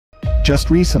Just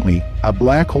recently, a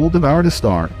black hole devoured a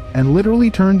star and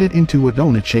literally turned it into a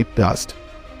donut-shaped dust.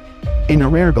 In a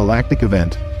rare galactic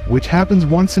event, which happens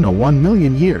once in a 1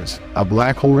 million years, a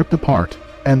black hole ripped apart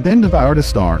and then devoured a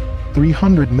star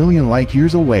 300 million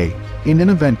light-years away in an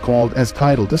event called as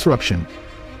tidal disruption.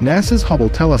 NASA's Hubble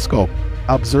telescope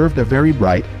observed a very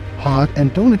bright, hot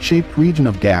and donut-shaped region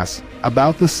of gas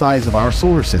about the size of our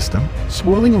solar system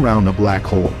swirling around a black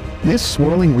hole. This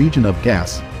swirling region of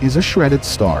gas is a shredded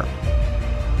star.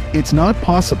 It's not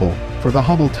possible for the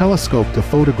Hubble telescope to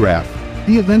photograph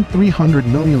the event 300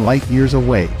 million light-years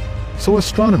away, so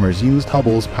astronomers used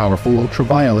Hubble's powerful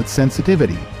ultraviolet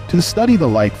sensitivity to study the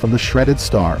light from the shredded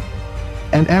star.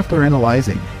 And after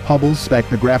analyzing Hubble's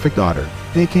spectrographic data,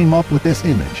 they came up with this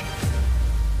image.